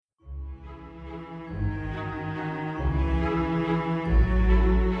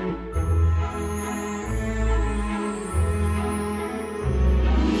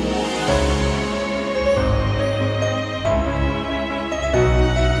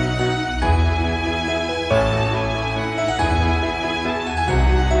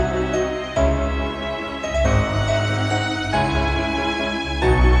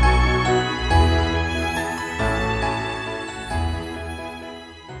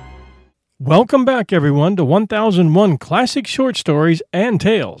Welcome back, everyone, to 1001 Classic Short Stories and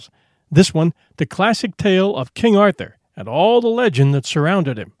Tales. This one, the classic tale of King Arthur and all the legend that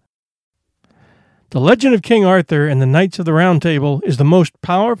surrounded him. The legend of King Arthur and the Knights of the Round Table is the most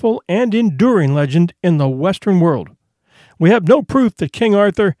powerful and enduring legend in the Western world. We have no proof that King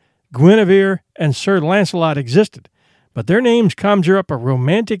Arthur, Guinevere, and Sir Lancelot existed, but their names conjure up a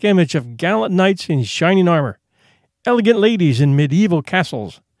romantic image of gallant knights in shining armor, elegant ladies in medieval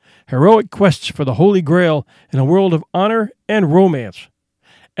castles, heroic quests for the Holy Grail in a world of honor and romance,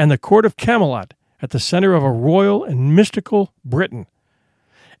 and the court of Camelot at the center of a royal and mystical Britain.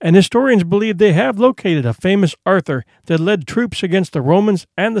 And historians believe they have located a famous Arthur that led troops against the Romans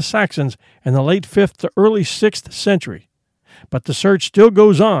and the Saxons in the late 5th to early 6th century. But the search still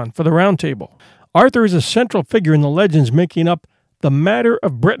goes on for the Round Table. Arthur is a central figure in the legends making up the matter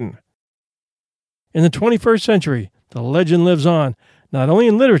of Britain. In the 21st century, the legend lives on, not only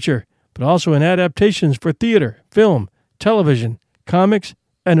in literature, but also in adaptations for theater, film, television, comics,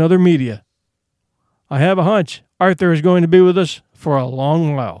 and other media. I have a hunch Arthur is going to be with us for a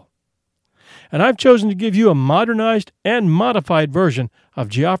long while. And I've chosen to give you a modernized and modified version of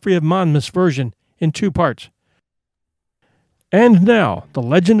Geoffrey of Monmouth's version in 2 parts. And now, The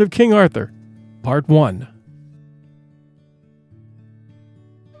Legend of King Arthur, Part 1.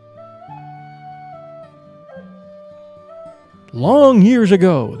 Long years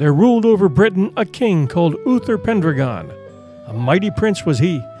ago, there ruled over Britain a king called Uther Pendragon. A mighty prince was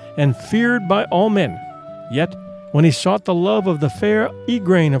he, and feared by all men. Yet, when he sought the love of the fair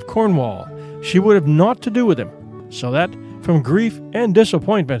Igraine of Cornwall, she would have naught to do with him, so that, from grief and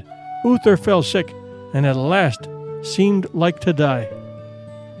disappointment, Uther fell sick, and at last seemed like to die.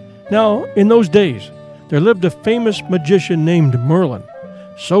 Now, in those days, there lived a famous magician named Merlin,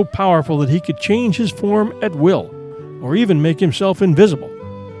 so powerful that he could change his form at will, or even make himself invisible.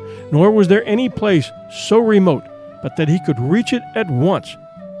 Nor was there any place so remote but that he could reach it at once,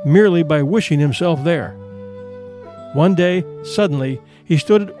 merely by wishing himself there. One day, suddenly, he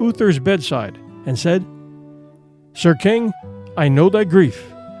stood at Uther's bedside and said, "Sir King, I know thy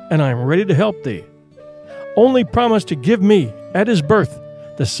grief, and I am ready to help thee. Only promise to give me, at his birth,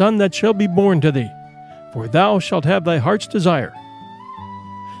 the son that shall be born to thee, for thou shalt have thy heart's desire."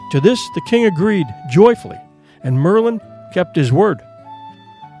 To this the king agreed joyfully, and Merlin kept his word.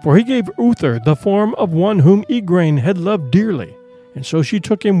 For he gave Uther the form of one whom Igraine had loved dearly, and so she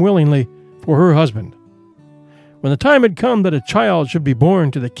took him willingly for her husband. When the time had come that a child should be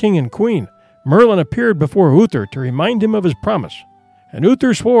born to the king and queen, Merlin appeared before Uther to remind him of his promise, and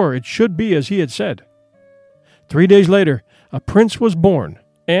Uther swore it should be as he had said. 3 days later, a prince was born,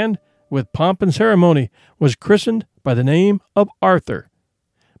 and, with pomp and ceremony, was christened by the name of Arthur.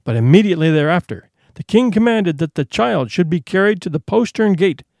 But immediately thereafter, the king commanded that the child should be carried to the postern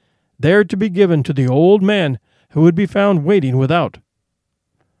gate, there to be given to the old man who would be found waiting without.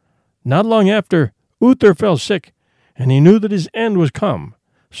 Not long after, Uther fell sick, and he knew that his end was come.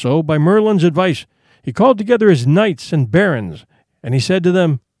 So, by Merlin's advice, he called together his knights and barons, and he said to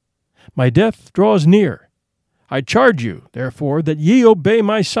them, "My death draws near. I charge you, therefore, that ye obey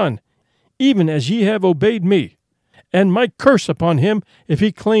my son, even as ye have obeyed me, and my curse upon him if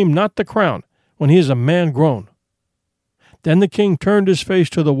he claim not the crown, when he is a man grown." Then the king turned his face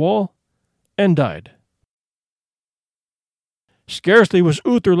to the wall and died. Scarcely was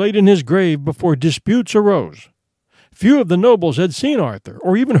Uther laid in his grave before disputes arose. Few of the nobles had seen Arthur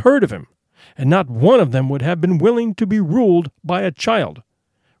or even heard of him, and not one of them would have been willing to be ruled by a child.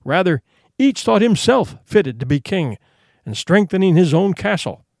 Rather, each thought himself fitted to be king, and strengthening his own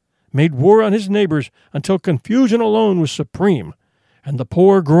castle, made war on his neighbors until confusion alone was supreme, and the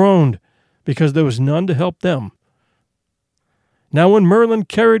poor groaned because there was none to help them. Now when Merlin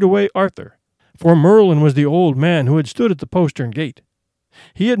carried away Arthur, for Merlin was the old man who had stood at the postern gate,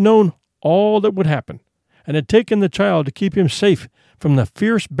 he had known all that would happen, and had taken the child to keep him safe from the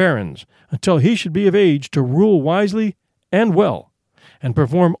fierce barons until he should be of age to rule wisely and well, and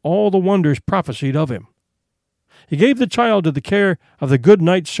perform all the wonders prophesied of him. He gave the child to the care of the good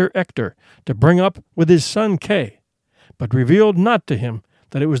knight Sir Ector to bring up with his son Kay, but revealed not to him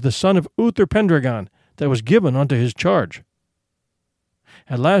that it was the son of Uther Pendragon that was given unto his charge.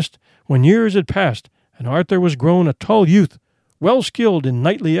 At last, when years had passed, and Arthur was grown a tall youth, well skilled in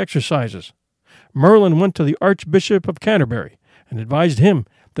knightly exercises, Merlin went to the Archbishop of Canterbury, and advised him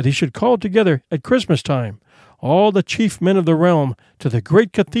that he should call together at Christmas time all the chief men of the realm to the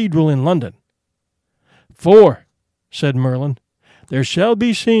great cathedral in London. "For," said Merlin, "there shall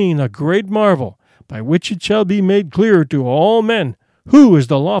be seen a great marvel, by which it shall be made clear to all men who is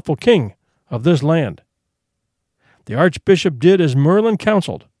the lawful king of this land." The archbishop did as Merlin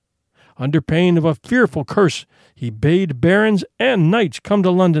counseled. Under pain of a fearful curse, he bade barons and knights come to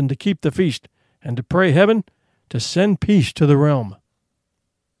London to keep the feast, and to pray heaven to send peace to the realm.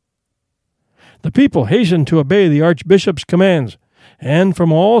 The people hastened to obey the archbishop's commands, and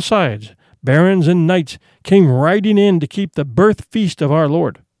from all sides barons and knights came riding in to keep the birth feast of our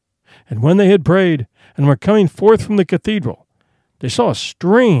Lord. And when they had prayed and were coming forth from the cathedral, they saw a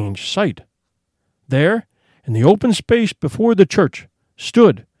strange sight. There, in the open space before the church,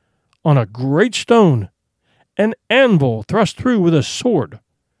 stood, on a great stone, an anvil thrust through with a sword,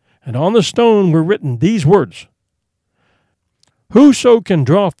 and on the stone were written these words: "Whoso can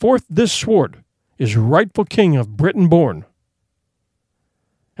draw forth this sword is rightful king of Britain born."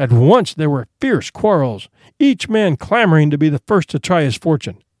 At once there were fierce quarrels, each man clamoring to be the first to try his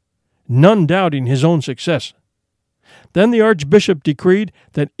fortune, none doubting his own success. Then the archbishop decreed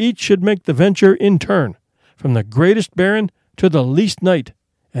that each should make the venture in turn, from the greatest baron to the least knight,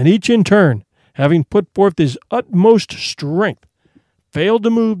 and each in turn, having put forth his utmost strength, failed to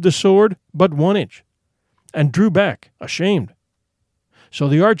move the sword but 1 inch, and drew back, ashamed. So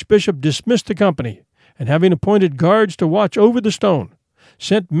the archbishop dismissed the company, and having appointed guards to watch over the stone,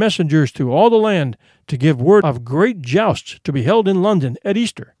 sent messengers through all the land to give word of great jousts to be held in London at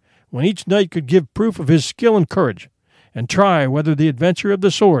Easter, when each knight could give proof of his skill and courage, and try whether the adventure of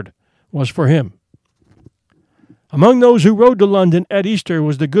the sword was for him. Among those who rode to London at Easter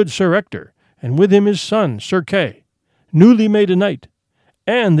was the good Sir Ector, and with him his son, Sir Kay, newly made a knight,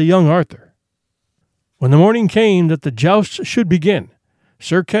 and the young Arthur. When the morning came that the jousts should begin,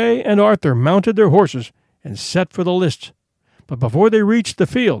 Sir Kay and Arthur mounted their horses and set for the lists. But before they reached the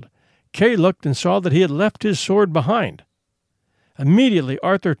field, Kay looked and saw that he had left his sword behind. Immediately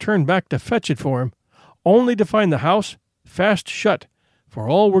Arthur turned back to fetch it for him, only to find the house fast shut, for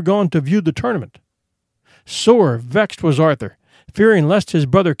all were gone to view the tournament. Sore vexed was Arthur, fearing lest his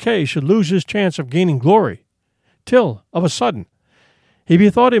brother Kay should lose his chance of gaining glory, till, of a sudden, he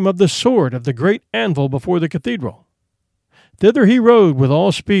bethought him of the sword of the great anvil before the cathedral. Thither he rode with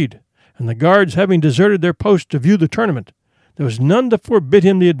all speed, and the guards having deserted their post to view the tournament, there was none to forbid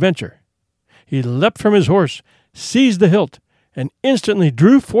him the adventure. He leapt from his horse, seized the hilt, and instantly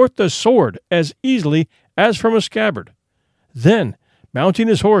drew forth the sword as easily as from a scabbard. Then, mounting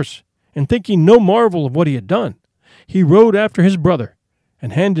his horse, and thinking no marvel of what he had done, he rode after his brother,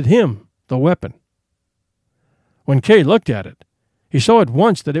 and handed him the weapon. When Kay looked at it, he saw at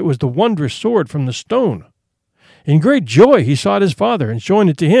once that it was the wondrous sword from the stone. In great joy he sought his father, and showing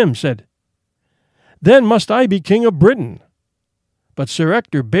it to him, said, "Then must I be king of Britain." But Sir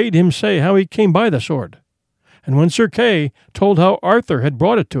Ector bade him say how he came by the sword. And when Sir Kay told how Arthur had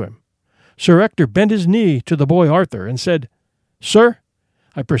brought it to him, Sir Ector bent his knee to the boy Arthur, and said, "Sir,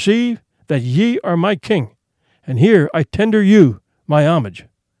 I perceive that ye are my king, and here I tender you my homage,"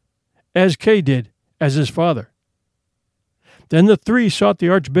 as Kay did as his father. Then the three sought the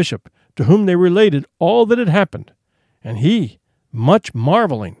archbishop, to whom they related all that had happened, and he, much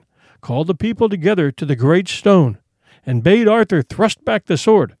marveling, called the people together to the great stone, and bade Arthur thrust back the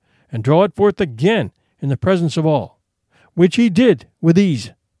sword, and draw it forth again in the presence of all, which he did with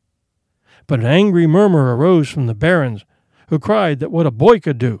ease. But an angry murmur arose from the barons, who cried that what a boy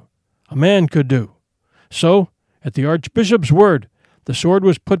could do, a man could do. So, at the archbishop's word, the sword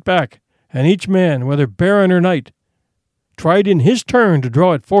was put back, and each man, whether baron or knight, tried in his turn to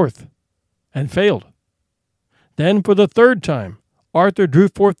draw it forth, and failed. Then, for the third time, Arthur drew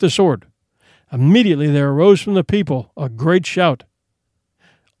forth the sword. Immediately there arose from the people a great shout.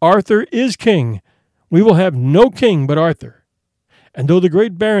 "Arthur is king! We will have no king but Arthur!" And though the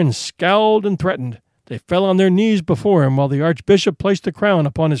great barons scowled and threatened, they fell on their knees before him, while the archbishop placed the crown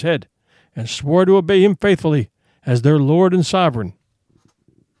upon his head, and swore to obey him faithfully as their lord and sovereign.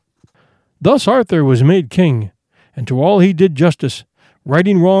 Thus Arthur was made king, and to all he did justice,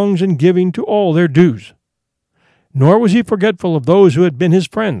 righting wrongs and giving to all their dues. Nor was he forgetful of those who had been his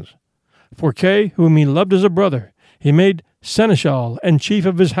friends. For Kay, whom he loved as a brother, he made seneschal and chief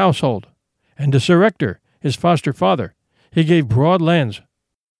of his household, and to Sir Ector, his foster father, he gave broad lands.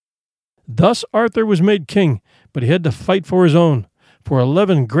 Thus Arthur was made king, but he had to fight for his own, for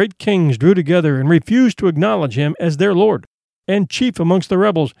 11 great kings drew together and refused to acknowledge him as their lord, and chief amongst the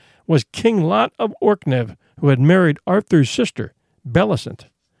rebels was King Lot of Orknev, who had married Arthur's sister, Bellicent.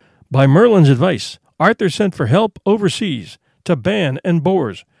 By Merlin's advice, Arthur sent for help overseas to Ban and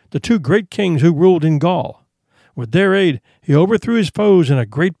Bors, the 2 great kings who ruled in Gaul. With their aid, he overthrew his foes in a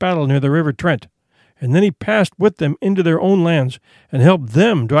great battle near the river Trent, and then he passed with them into their own lands and helped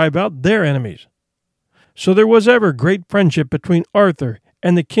them drive out their enemies. So there was ever great friendship between Arthur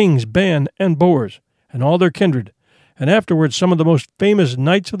and the kings Ban and Bors, and all their kindred, and afterwards some of the most famous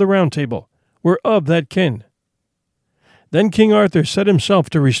knights of the Round Table were of that kin. Then King Arthur set himself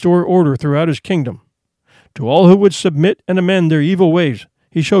to restore order throughout his kingdom. To all who would submit and amend their evil ways,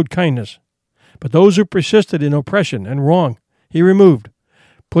 he showed kindness. But those who persisted in oppression and wrong, he removed,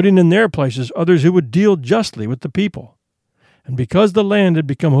 putting in their places others who would deal justly with the people. And because the land had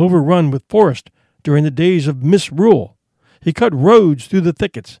become overrun with forest during the days of misrule, he cut roads through the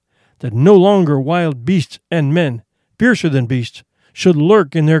thickets, that no longer wild beasts and men, fiercer than beasts, should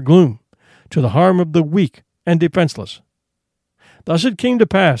lurk in their gloom, to the harm of the weak and defenseless. Thus it came to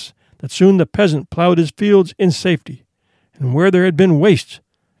pass that soon the peasant plowed his fields in safety, and where there had been wastes,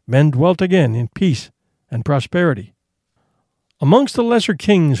 men dwelt again in peace and prosperity. Amongst the lesser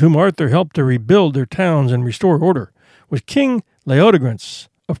kings whom Arthur helped to rebuild their towns and restore order was King Leodegrance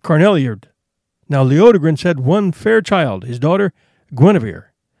of Carneliard. Now Leodegrance had one fair child, his daughter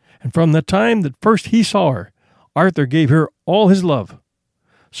Guinevere, and from the time that first he saw her, Arthur gave her all his love.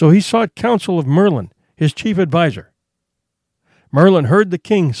 So he sought counsel of Merlin, his chief adviser. Merlin heard the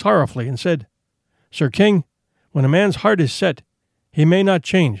king sorrowfully and said, "Sir King, when a man's heart is set, he may not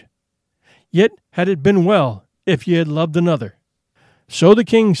change. Yet had it been well if ye had loved another." So the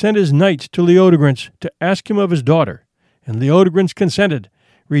king sent his knights to Leodegrance to ask him of his daughter, and Leodegrance consented,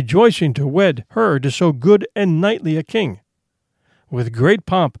 rejoicing to wed her to so good and knightly a king. With great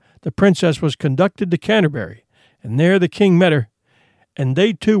pomp the princess was conducted to Canterbury, and there the king met her, and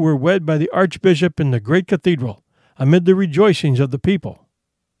they two were wed by the archbishop in the great cathedral, amid the rejoicings of the people.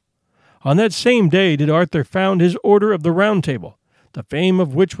 On that same day did Arthur found his Order of the Round Table, the fame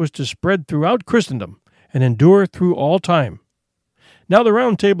of which was to spread throughout Christendom and endure through all time. Now the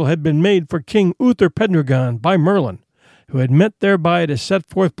Round Table had been made for King Uther Pendragon by Merlin, who had meant thereby to set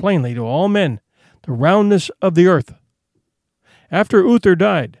forth plainly to all men the roundness of the earth. After Uther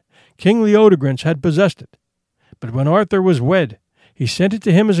died, King Leodegrance had possessed it, but when Arthur was wed, he sent it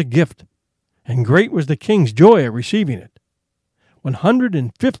to him as a gift, and great was the king's joy at receiving it.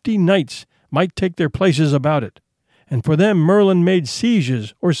 150 knights might take their places about it, and for them Merlin made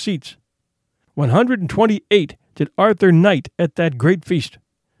sieges or seats. 128 did Arthur knight at that great feast.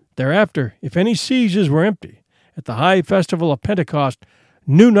 Thereafter, if any sieges were empty, at the high festival of Pentecost,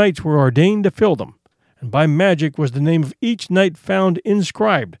 new knights were ordained to fill them, and by magic was the name of each knight found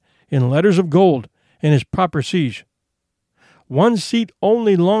inscribed in letters of gold in his proper siege. One seat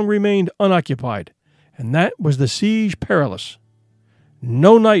only long remained unoccupied, and that was the Siege Perilous.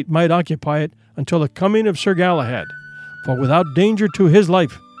 No knight might occupy it until the coming of Sir Galahad, for without danger to his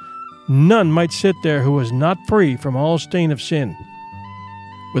life, none might sit there who was not free from all stain of sin.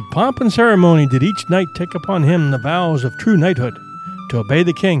 With pomp and ceremony did each knight take upon him the vows of true knighthood, to obey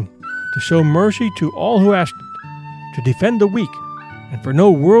the king, to show mercy to all who asked it, to defend the weak, and for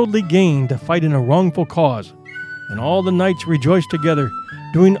no worldly gain to fight in a wrongful cause. And all the knights rejoiced together,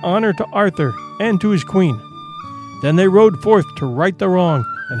 doing honor to Arthur and to his queen. Then they rode forth to right the wrong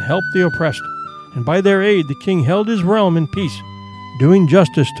and help the oppressed, and by their aid the king held his realm in peace, doing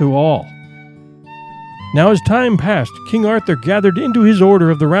justice to all. Now as time passed, King Arthur gathered into his Order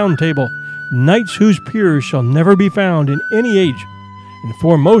of the Round Table knights whose peers shall never be found in any age, and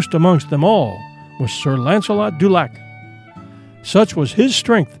foremost amongst them all was Sir Launcelot du Lac. Such was his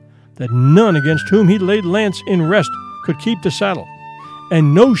strength that none against whom he laid lance in rest could keep the saddle,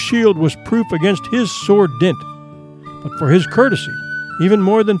 and no shield was proof against his sword dint. But for his courtesy, even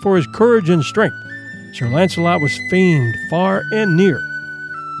more than for his courage and strength, Sir Launcelot was famed far and near.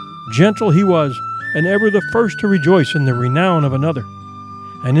 Gentle he was, and ever the first to rejoice in the renown of another.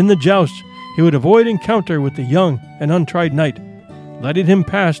 And in the jousts he would avoid encounter with the young and untried knight, letting him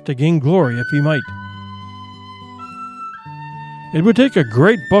pass to gain glory if he might. It would take a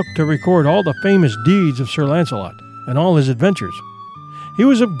great book to record all the famous deeds of Sir Launcelot and all his adventures. He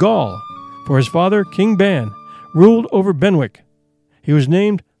was of Gaul, for his father, King Ban, ruled over Benwick. He was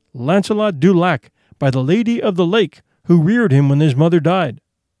named Launcelot du Lac by the Lady of the Lake, who reared him when his mother died.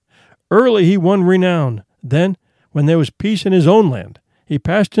 Early he won renown. Then, when there was peace in his own land, he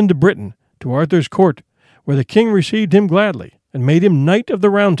passed into Britain, to Arthur's court, where the king received him gladly, and made him Knight of the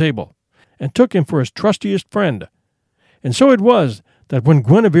Round Table, and took him for his trustiest friend. And so it was that when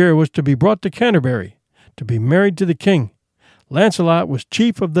Guinevere was to be brought to Canterbury, to be married to the king, Launcelot was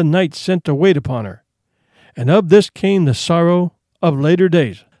chief of the knights sent to wait upon her. And of this came the sorrow of later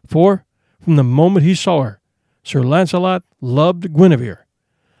days, for, from the moment he saw her, Sir Launcelot loved Guinevere,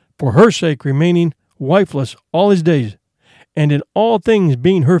 for her sake remaining wifeless all his days, and in all things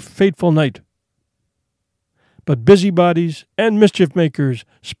being her faithful knight. But busybodies and mischief-makers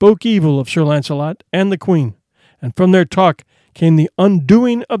spoke evil of Sir Launcelot and the queen, and from their talk came the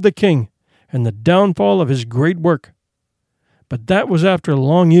undoing of the king and the downfall of his great work. But that was after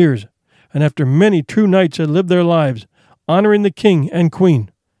long years, and after many true knights had lived their lives, honoring the king and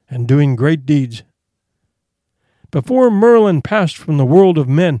queen, and doing great deeds. Before Merlin passed from the world of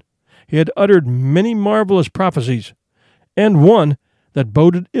men, he had uttered many marvelous prophecies, and one that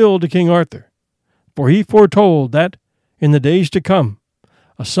boded ill to King Arthur. For he foretold that, in the days to come,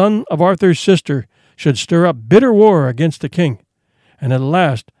 a son of Arthur's sister should stir up bitter war against the king, and at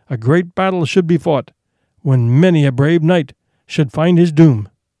last a great battle should be fought, when many a brave knight should find his doom.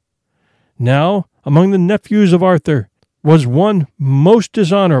 Now, among the nephews of Arthur was one most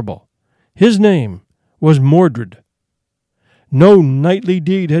dishonorable. His name was Mordred. No knightly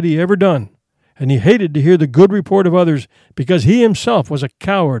deed had he ever done, and he hated to hear the good report of others, because he himself was a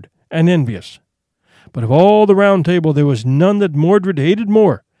coward and envious. But of all the Round Table there was none that Mordred hated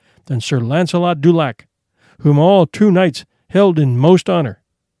more than Sir Launcelot du Lac, whom all true knights held in most honour.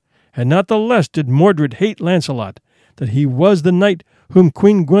 And not the less did Mordred hate Launcelot, that he was the knight whom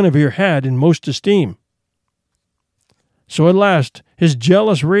Queen Guinevere had in most esteem. So at last, his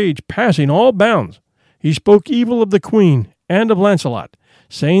jealous rage passing all bounds, he spoke evil of the queen and of Launcelot,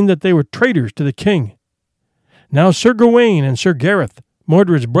 saying that they were traitors to the king. Now Sir Gawain and Sir Gareth,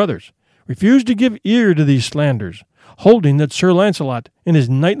 Mordred's brothers, refused to give ear to these slanders, holding that Sir Launcelot, in his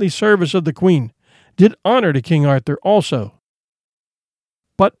knightly service of the queen, did honour to King Arthur also.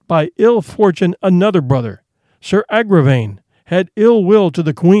 But by ill fortune another brother, Sir Agravaine, had ill will to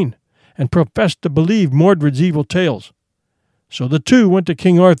the queen, and professed to believe Mordred's evil tales. So the two went to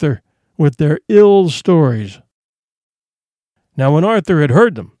King Arthur with their ill stories. Now when Arthur had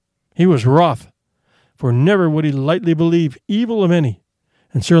heard them, he was wroth, for never would he lightly believe evil of any,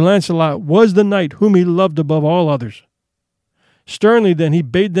 and Sir Launcelot was the knight whom he loved above all others. Sternly then he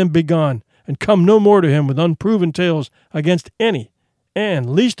bade them begone, and come no more to him with unproven tales against any, and,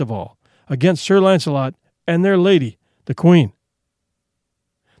 least of all, against Sir Launcelot and their lady, the queen.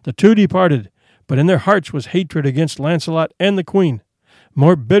 The two departed, but in their hearts was hatred against Launcelot and the queen,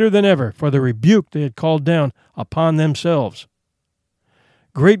 more bitter than ever for the rebuke they had called down upon themselves.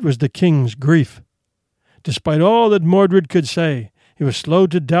 Great was the king's grief. Despite all that Mordred could say, he was slow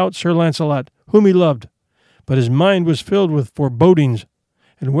to doubt Sir Launcelot, whom he loved, but his mind was filled with forebodings,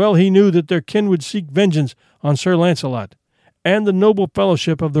 and well he knew that their kin would seek vengeance on Sir Launcelot, and the noble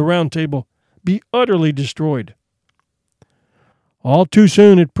fellowship of the Round Table be utterly destroyed. All too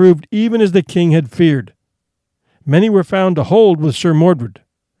soon it proved even as the king had feared. Many were found to hold with Sir Mordred,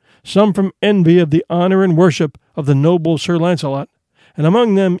 some from envy of the honour and worship of the noble Sir Launcelot, and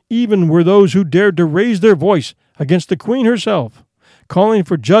among them even were those who dared to raise their voice against the queen herself, calling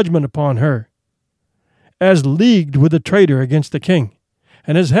for judgment upon her, as leagued with the traitor against the king,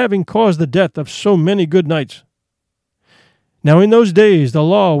 and as having caused the death of so many good knights. Now in those days the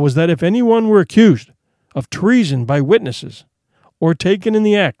law was that if any one were accused of treason by witnesses, or taken in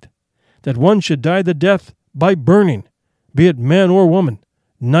the act, that one should die the death by burning, be it man or woman,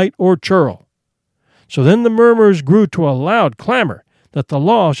 knight or churl. So then the murmurs grew to a loud clamour that the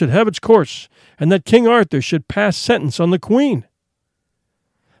law should have its course, and that King Arthur should pass sentence on the queen.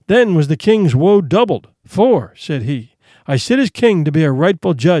 Then was the king's woe doubled, for, said he, I sit as king to be a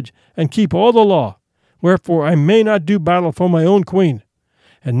rightful judge, and keep all the law, wherefore I may not do battle for my own queen,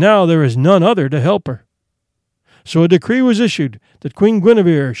 and now there is none other to help her. So a decree was issued that Queen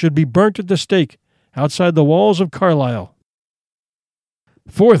Guinevere should be burnt at the stake outside the walls of Carlisle.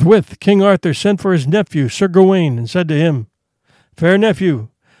 Forthwith King Arthur sent for his nephew Sir Gawain, and said to him, Fair nephew,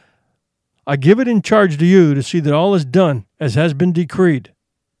 I give it in charge to you to see that all is done as has been decreed.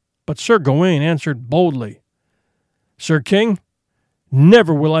 But Sir Gawain answered boldly, Sir King,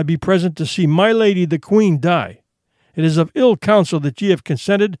 never will I be present to see my lady the queen die. It is of ill counsel that ye have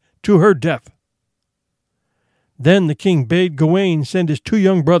consented to her death. Then the king bade Gawain send his two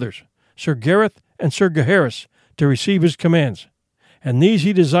young brothers, Sir Gareth and Sir Gaheris, to receive his commands, and these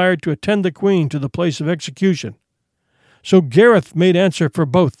he desired to attend the queen to the place of execution. So Gareth made answer for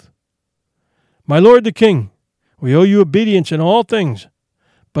both. My lord the king, we owe you obedience in all things,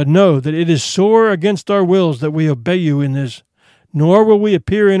 but know that it is sore against our wills that we obey you in this, nor will we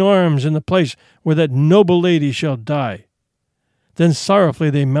appear in arms in the place where that noble lady shall die. Then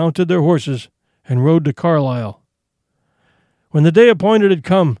sorrowfully they mounted their horses and rode to Carlisle. When the day appointed had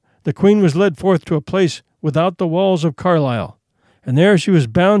come, the queen was led forth to a place without the walls of Carlisle, and there she was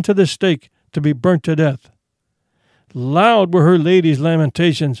bound to the stake to be burnt to death. Loud were her ladies'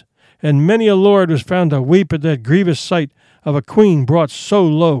 lamentations, and many a lord was found to weep at that grievous sight of a queen brought so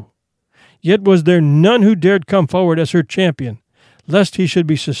low. Yet was there none who dared come forward as her champion, lest he should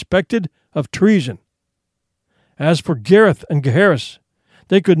be suspected of treason. As for Gareth and Gaheris,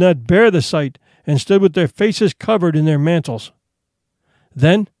 they could not bear the sight, and stood with their faces covered in their mantles.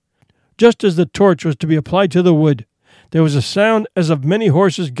 Then, just as the torch was to be applied to the wood, there was a sound as of many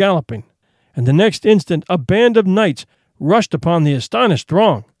horses galloping, and the next instant a band of knights rushed upon the astonished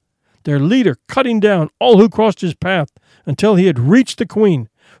throng, their leader cutting down all who crossed his path until he had reached the queen,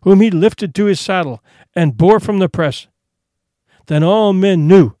 whom he lifted to his saddle and bore from the press. Then all men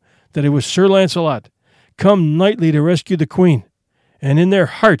knew that it was Sir Launcelot, come knightly to rescue the queen, and in their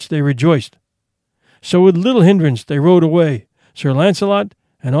hearts they rejoiced. So with little hindrance they rode away, Sir Launcelot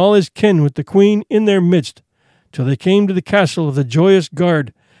and all his kin with the queen in their midst, till they came to the castle of the Joyous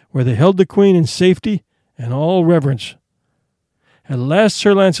Guard, where they held the queen in safety and all reverence. At last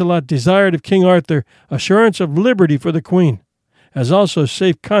Sir Launcelot desired of King Arthur assurance of liberty for the queen, as also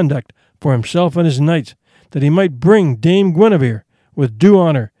safe conduct for himself and his knights, that he might bring Dame Guinevere with due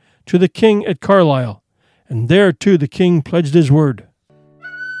honor to the king at Carlisle, and thereto the king pledged his word.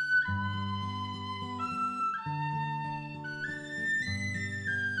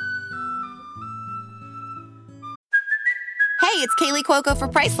 Hey, it's Kaylee Cuoco for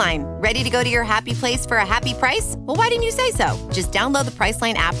Priceline. Ready to go to your happy place for a happy price? Well, why didn't you say so? Just download the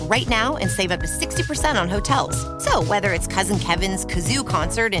Priceline app right now and save up to 60% on hotels. So whether it's Cousin Kevin's Kazoo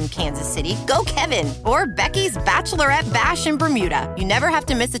Concert in Kansas City, go Kevin, or Becky's Bachelorette Bash in Bermuda, you never have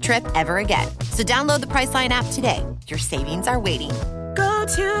to miss a trip ever again. So download the Priceline app today. Your savings are waiting. Go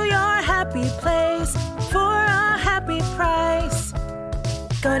to your happy place for a happy price.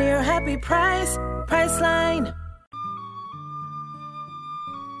 Go to your happy price, Priceline.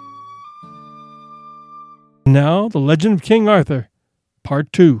 Now, the Legend of King Arthur,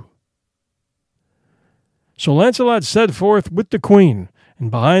 Part 2. So Launcelot set forth with the queen,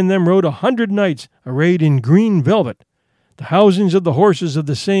 and behind them rode 100 knights arrayed in green velvet, the housings of the horses of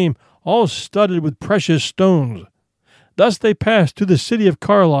the same all studded with precious stones. Thus they passed to the city of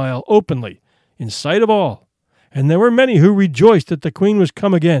Carlisle openly, in sight of all, and there were many who rejoiced that the queen was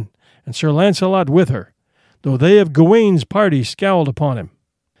come again, and Sir Launcelot with her, though they of Gawain's party scowled upon him.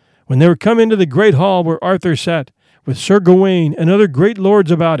 When they were come into the great hall where Arthur sat, with Sir Gawain and other great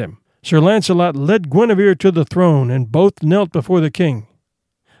lords about him, Sir Launcelot led Guinevere to the throne, and both knelt before the king.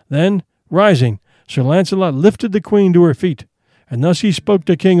 Then, rising, Sir Launcelot lifted the queen to her feet, and thus he spoke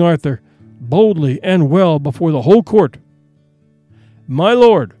to King Arthur, boldly and well before the whole court. My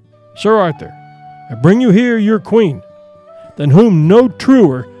lord, Sir Arthur, I bring you here your queen, than whom no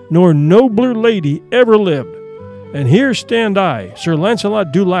truer nor nobler lady ever lived. And here stand I, Sir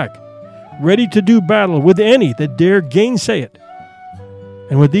Launcelot du Lac, ready to do battle with any that dare gainsay it.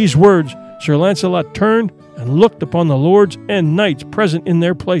 And with these words Sir Launcelot turned and looked upon the lords and knights present in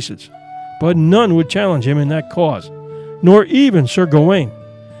their places, but none would challenge him in that cause, nor even Sir Gawain,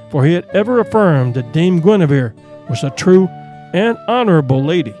 for he had ever affirmed that Dame Guinevere was a true and honorable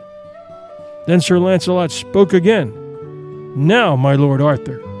lady. Then Sir Launcelot spoke again. Now, my lord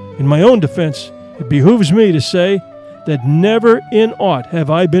Arthur, in my own defense, it behooves me to say that never in aught have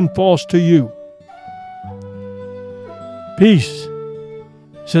I been false to you. Peace,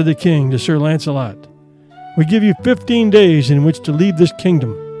 said the king to Sir Launcelot. We give you 15 days in which to leave this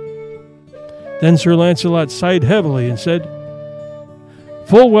kingdom. Then Sir Launcelot sighed heavily and said,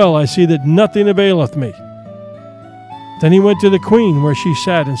 Full well I see that nothing availeth me. Then he went to the queen where she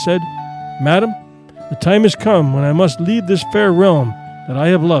sat and said, Madam, the time is come when I must leave this fair realm that I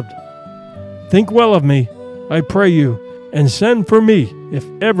have loved. Think well of me, I pray you, and send for me if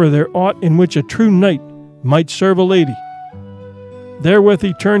ever there aught in which a true knight might serve a lady. Therewith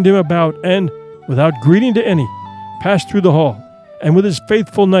he turned him about, and, without greeting to any, passed through the hall, and with his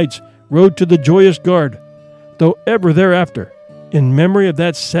faithful knights rode to the Joyous Guard, though ever thereafter, in memory of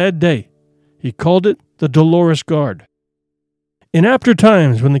that sad day, he called it the Dolorous Guard. In after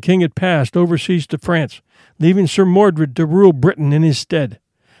times, when the king had passed overseas to France, leaving Sir Mordred to rule Britain in his stead,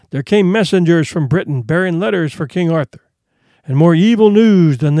 there came messengers from Britain bearing letters for King Arthur, and more evil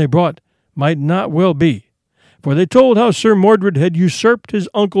news than they brought might not well be, for they told how Sir Mordred had usurped his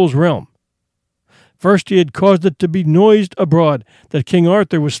uncle's realm. First he had caused it to be noised abroad that King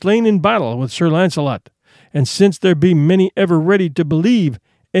Arthur was slain in battle with Sir Launcelot, and since there be many ever ready to believe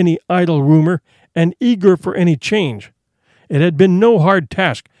any idle rumor and eager for any change, it had been no hard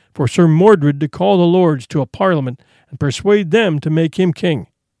task for Sir Mordred to call the lords to a parliament and persuade them to make him king.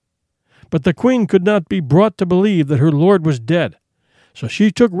 But the queen could not be brought to believe that her lord was dead, so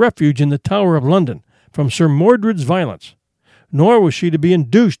she took refuge in the Tower of London from Sir Mordred's violence, nor was she to be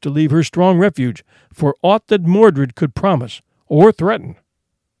induced to leave her strong refuge for aught that Mordred could promise or threaten.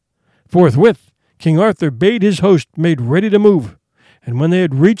 Forthwith King Arthur bade his host made ready to move, and when they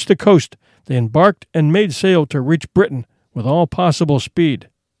had reached the coast, they embarked and made sail to reach Britain with all possible speed.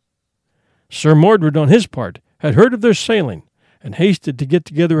 Sir Mordred, on his part, had heard of their sailing, and hasted to get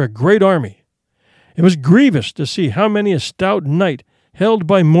together a great army. It was grievous to see how many a stout knight held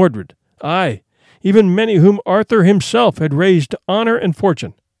by Mordred, aye, even many whom Arthur himself had raised to honour and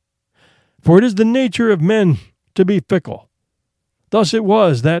fortune. For it is the nature of men to be fickle. Thus it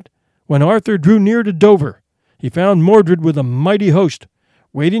was that, when Arthur drew near to Dover, he found Mordred with a mighty host,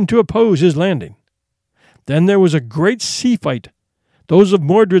 waiting to oppose his landing. Then there was a great sea fight, those of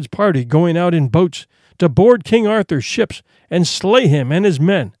Mordred's party going out in boats to board King Arthur's ships and slay him and his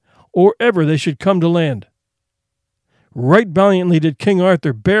men, or ever they should come to land. Right valiantly did King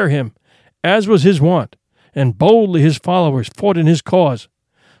Arthur bear him, as was his wont, and boldly his followers fought in his cause,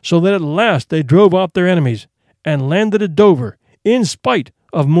 so that at last they drove off their enemies, and landed at Dover, in spite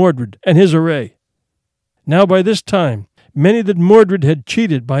of Mordred and his array. Now by this time many that Mordred had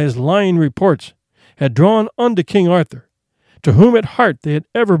cheated by his lying reports had drawn unto King Arthur, to whom at heart they had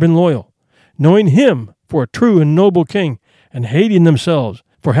ever been loyal, knowing him for a true and noble king, and hating themselves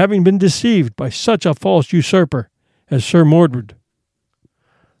for having been deceived by such a false usurper as Sir Mordred.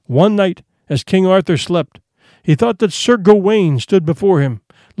 One night, as King Arthur slept, he thought that Sir Gawaine stood before him,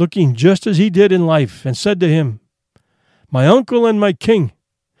 looking just as he did in life, and said to him, "My uncle and my king,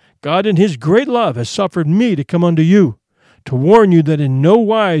 God in his great love has suffered me to come unto you, to warn you that in no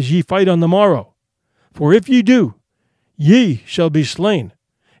wise ye fight on the morrow. For if ye do, ye shall be slain,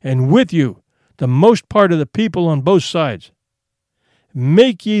 and with you the most part of the people on both sides.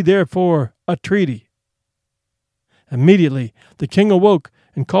 Make ye therefore a treaty." Immediately the king awoke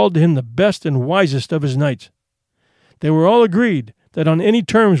and called to him the best and wisest of his knights. They were all agreed that on any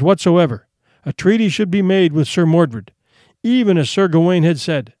terms whatsoever a treaty should be made with Sir Mordred, even as Sir Gawaine had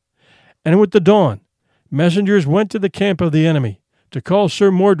said. And with the dawn, messengers went to the camp of the enemy to call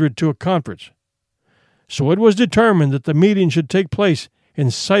Sir Mordred to a conference. So it was determined that the meeting should take place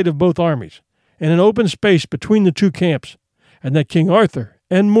in sight of both armies, in an open space between the two camps, and that King Arthur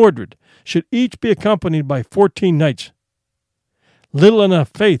and Mordred should each be accompanied by 14 knights. Little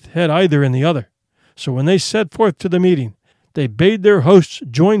enough faith had either in the other, so when they set forth to the meeting, they bade their hosts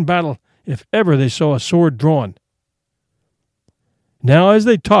join battle if ever they saw a sword drawn. Now as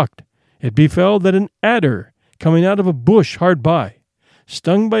they talked, it befell that an adder, coming out of a bush hard by,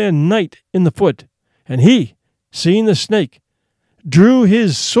 stung by a knight in the foot, and he, seeing the snake, drew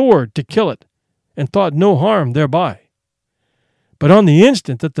his sword to kill it, and thought no harm thereby. But on the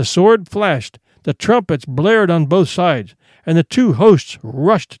instant that the sword flashed, the trumpets blared on both sides, and the two hosts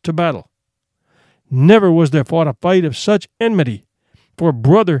rushed to battle. Never was there fought a fight of such enmity, for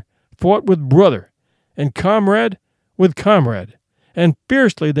brother fought with brother, and comrade with comrade, and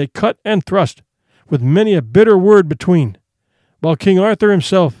fiercely they cut and thrust, with many a bitter word between, while King Arthur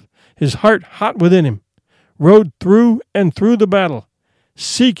himself, his heart hot within him, rode through and through the battle,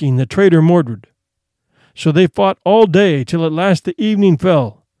 seeking the traitor Mordred. So they fought all day till at last the evening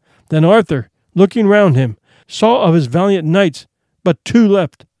fell. Then Arthur, looking round him, saw of his valiant knights but two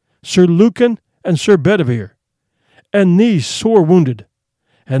left, Sir Lucan and Sir Bedivere, and these sore wounded.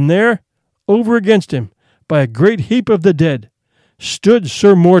 And there, over against him, by a great heap of the dead, stood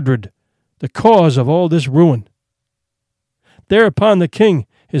Sir Mordred, the cause of all this ruin. Thereupon the king,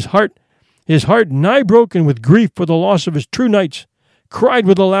 his heart nigh broken with grief for the loss of his true knights, cried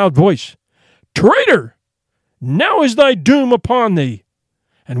with a loud voice, "Traitor! Now is thy doom upon thee!"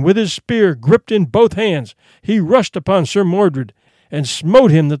 And with his spear gripped in both hands, he rushed upon Sir Mordred, and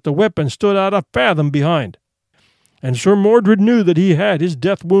smote him that the weapon stood out a fathom behind. And Sir Mordred knew that he had his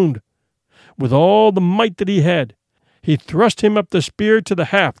death wound. With all the might that he had, he thrust him up the spear to the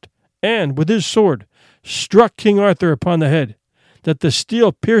haft, and, with his sword, struck King Arthur upon the head, that the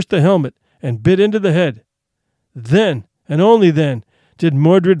steel pierced the helmet and bit into the head. Then, and only then, did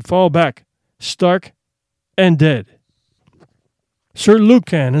Mordred fall back, stark and dead. Sir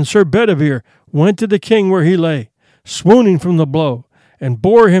Lucan and Sir Bedivere went to the king where he lay, swooning from the blow, and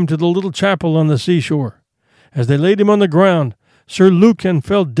bore him to the little chapel on the seashore. As they laid him on the ground, Sir Lucan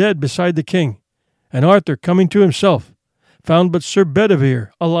fell dead beside the king, and Arthur, coming to himself, found but Sir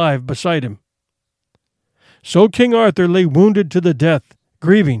Bedivere alive beside him. So King Arthur lay wounded to the death,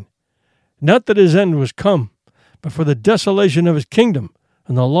 grieving, not that his end was come, but for the desolation of his kingdom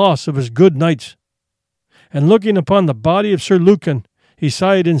and the loss of his good knights. And looking upon the body of Sir Lucan, he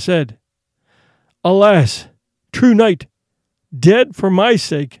sighed and said, "Alas, true knight, dead for my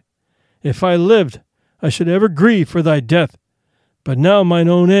sake! If I lived, I should ever grieve for thy death, but now mine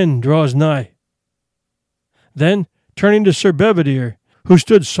own end draws nigh." Then, turning to Sir Bedivere, who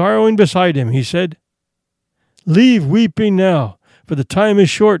stood sorrowing beside him, he said, "Leave weeping now, for the time is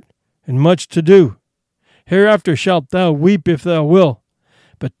short, and much to do. Hereafter shalt thou weep if thou will,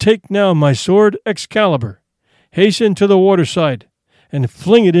 but take now my sword Excalibur. hasten to the waterside, and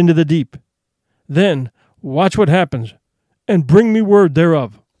fling it into the deep. Then watch what happens, and bring me word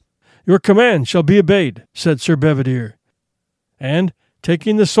thereof." "Your command shall be obeyed," said Sir Bedivere. And,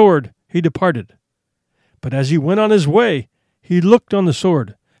 taking the sword, he departed. But as he went on his way, he looked on the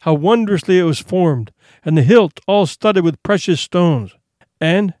sword, how wondrously it was formed, and the hilt all studded with precious stones.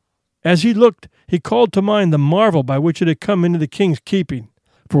 And, as he looked, he called to mind the marvel by which it had come into the king's keeping.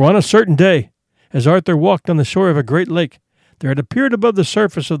 For on a certain day, as Arthur walked on the shore of a great lake, there had appeared above the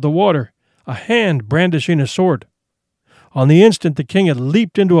surface of the water a hand brandishing a sword. On the instant the king had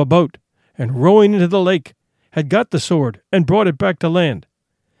leaped into a boat, and rowing into the lake, had got the sword and brought it back to land.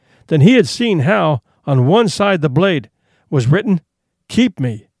 Then he had seen how, on one side the blade, was written, "Keep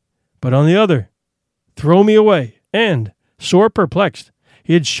me," but on the other, "Throw me away," and, sore perplexed,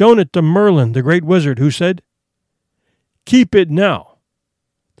 he had shown it to Merlin, the great wizard, who said, "Keep it now.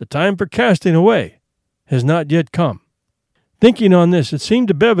 The time for casting away has not yet come." Thinking on this, it seemed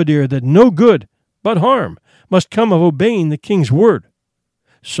to Bedivere that no good but harm must come of obeying the king's word.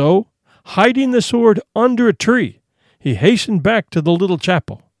 So, hiding the sword under a tree, he hastened back to the little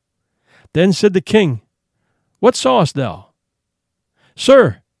chapel. Then said the king, "What sawest thou?"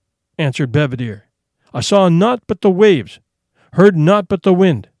 "Sir," answered Bedivere, "I saw naught but the waves, heard naught but the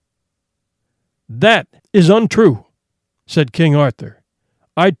wind." "That is untrue," said King Arthur.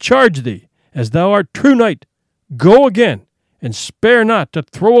 "I charge thee, as thou art true knight, go again, and spare not to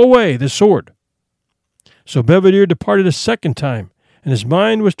throw away the sword." So Bedivere departed a second time, and his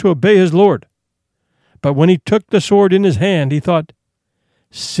mind was to obey his lord. But when he took the sword in his hand, he thought,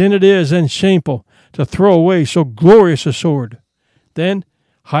 "Sin it is and shameful to throw away so glorious a sword." Then,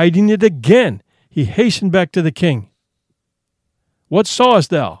 hiding it again, he hastened back to the king. "What sawest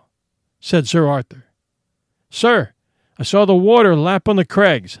thou?" said Sir Arthur. "Sir, I saw the water lap on the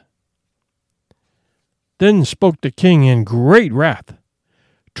crags." Then spoke the king in great wrath,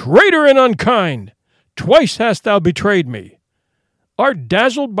 "Traitor and unkind! Twice hast thou betrayed me. Art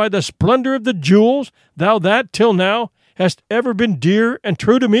dazzled by the splendor of the jewels, thou that, till now, hast ever been dear and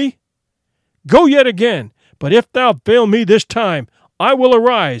true to me? Go yet again, but if thou fail me this time, I will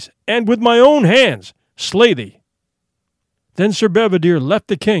arise, and with my own hands slay thee." Then Sir Bedivere left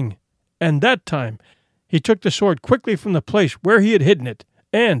the king, and that time he took the sword quickly from the place where he had hidden it,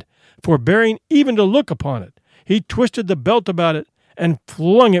 and, forbearing even to look upon it, he twisted the belt about it, and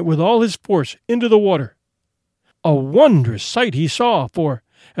flung it with all his force into the water. A wondrous sight he saw, for,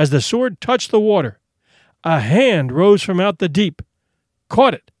 as the sword touched the water, a hand rose from out the deep,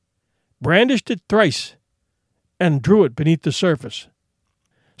 caught it, brandished it thrice, and drew it beneath the surface.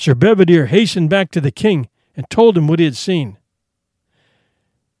 Sir Bedivere hastened back to the king, and told him what he had seen.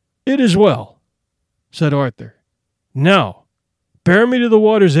 "It is well," said Arthur. "Now, bear me to the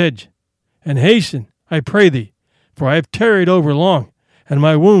water's edge, and hasten, I pray thee, for I have tarried over long, and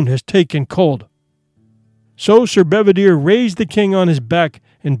my wound has taken cold." So Sir Bedivere raised the king on his back,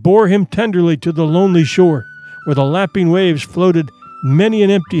 and bore him tenderly to the lonely shore, where the lapping waves floated many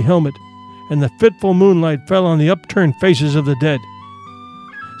an empty helmet, and the fitful moonlight fell on the upturned faces of the dead.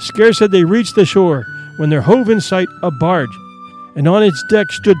 Scarce had they reached the shore, when there hove in sight a barge, and on its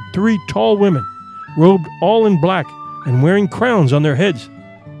deck stood 3 tall women, robed all in black, and wearing crowns on their heads.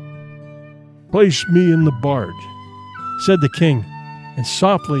 "Place me in the barge," said the king, and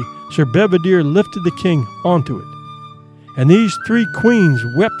softly Sir Bedivere lifted the king onto it. And these 3 queens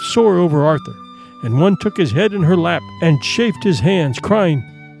wept sore over Arthur, and one took his head in her lap, and chafed his hands, crying,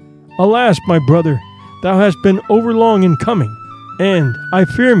 "Alas, my brother, thou hast been overlong in coming, and, I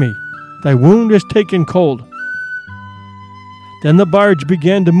fear me, thy wound has taken cold." Then the barge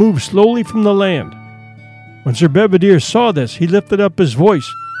began to move slowly from the land. When Sir Bedivere saw this, he lifted up his voice,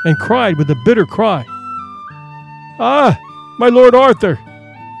 and cried with a bitter cry, "Ah, my lord Arthur,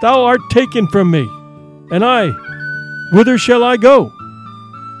 thou art taken from me, and I, whither shall I go?"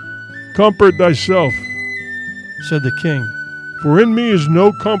 "Comfort thyself," said the king, "for in me is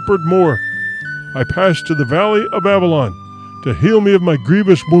no comfort more. I pass to the valley of Avalon, to heal me of my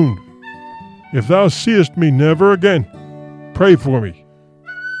grievous wound. If thou seest me never again, pray for me."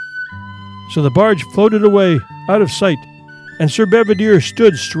 So the barge floated away out of sight, and Sir Bedivere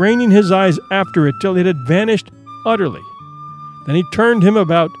stood straining his eyes after it till it had vanished utterly. Then he turned him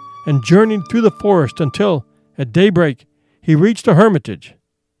about, and journeyed through the forest until, at daybreak, he reached a hermitage.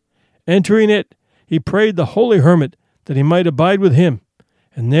 Entering it, he prayed the holy hermit that he might abide with him,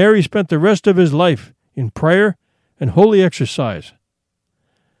 and there he spent the rest of his life in prayer and holy exercise.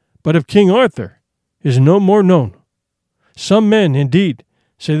 But of King Arthur is no more known. Some men, indeed,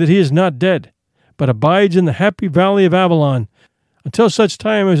 say that he is not dead, but abides in the happy valley of Avalon until such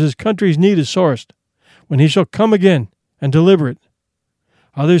time as his country's need is sorest, when he shall come again and deliver it.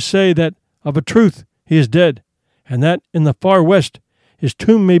 Others say that of a truth he is dead, and that in the far west his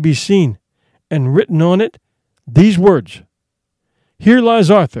tomb may be seen, and written on it these words, Here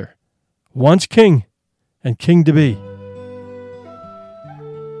lies Arthur, once king and king to be.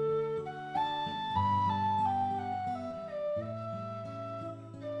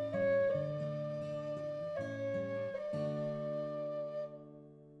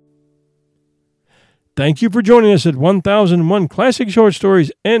 Thank you for joining us at 1001 Classic Short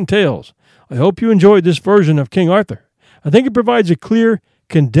Stories and Tales. I hope you enjoyed this version of King Arthur. I think it provides a clear,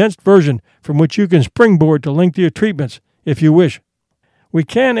 condensed version from which you can springboard to lengthier treatments if you wish. We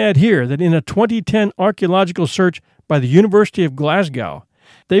can add here that in a 2010 archaeological search by the University of Glasgow,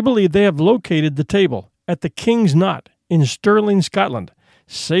 they believe they have located the table at the King's Knot in Stirling, Scotland,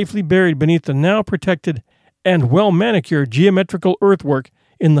 safely buried beneath the now protected and well-manicured geometrical earthwork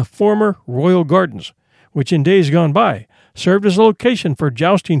in the former royal gardens, which in days gone by served as a location for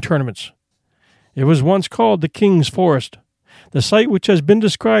jousting tournaments. It was once called the King's Forest. The site, which has been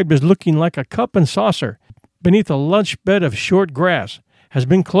described as looking like a cup and saucer beneath a lush bed of short grass, has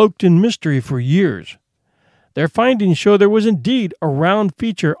been cloaked in mystery for years. Their findings show there was indeed a round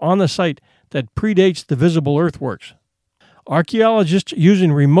feature on the site that predates the visible earthworks. Archaeologists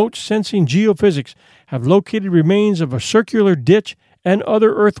using remote sensing geophysics have located remains of a circular ditch and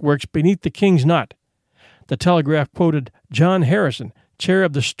other earthworks beneath the King's Knot. The Telegraph quoted John Harrison, chair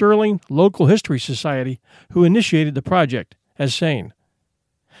of the Stirling Local History Society, who initiated the project, as saying,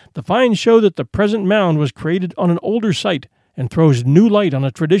 The finds show that the present mound was created on an older site and throws new light on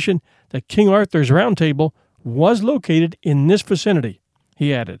a tradition that King Arthur's Round Table was located in this vicinity,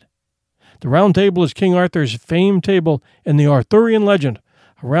 he added. The Round Table is King Arthur's famed table in the Arthurian legend,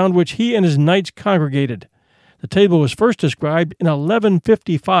 around which he and his knights congregated. The table was first described in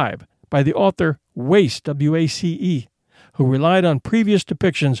 1155 by the author Wace, W-A-C-E, who relied on previous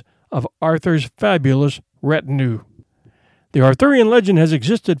depictions of Arthur's fabulous retinue. The Arthurian legend has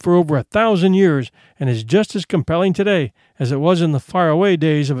existed for over 1,000 years and is just as compelling today as it was in the faraway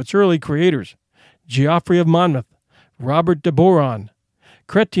days of its early creators, Geoffrey of Monmouth, Robert de Boron,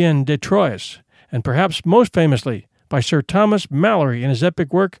 Chrétien de Troyes, and perhaps most famously by Sir Thomas Malory in his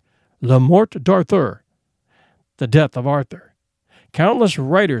epic work, La Mort d'Arthur, The Death of Arthur. Countless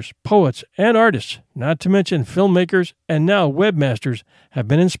writers, poets, and artists, not to mention filmmakers and now webmasters, have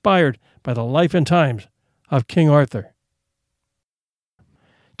been inspired by the life and times of King Arthur.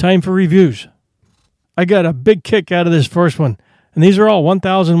 Time for reviews. I got a big kick out of this first one, and these are all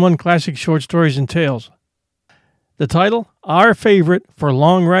 1001 Classic Short Stories and Tales. The title, Our Favorite for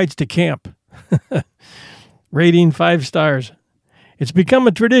Long Rides to Camp. Rating 5 stars. It's become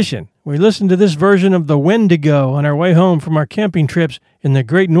a tradition. We listen to this version of the Wendigo on our way home from our camping trips in the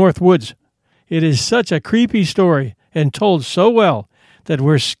Great North Woods. It is such a creepy story and told so well that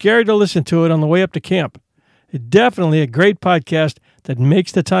we're scared to listen to it on the way up to camp. It's definitely a great podcast that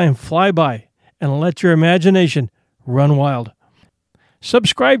makes the time fly by and let your imagination run wild.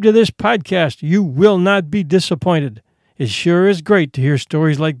 Subscribe to this podcast. You will not be disappointed. It sure is great to hear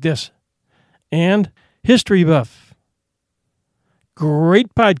stories like this. And History Buff.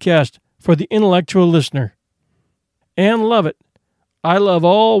 Great podcast for the intellectual listener. And love it. I love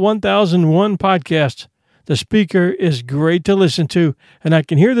all 1001 podcasts. The speaker is great to listen to, and I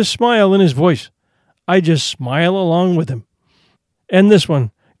can hear the smile in his voice. I just smile along with him. And this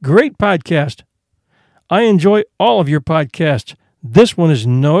one, great podcast. I enjoy all of your podcasts. This one is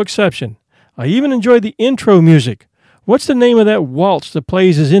no exception. I even enjoy the intro music. What's the name of that waltz that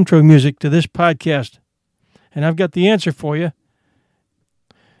plays as intro music to this podcast? And I've got the answer for you.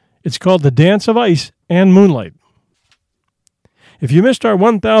 It's called The Dance of Ice and Moonlight. If you missed our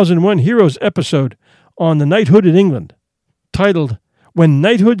 1001 Heroes episode on the knighthood in England, titled When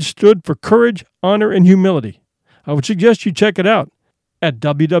Knighthood Stood for Courage, Honor, and Humility, I would suggest you check it out at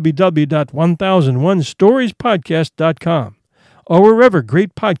www.1001storiespodcast.com or wherever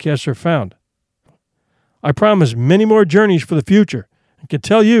great podcasts are found. I promise many more journeys for the future and can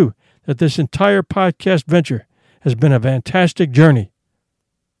tell you that this entire podcast venture has been a fantastic journey.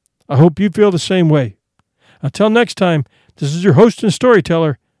 I hope you feel the same way. Until next time, this is your host and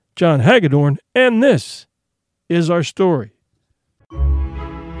storyteller, John Hagedorn, and this is our story.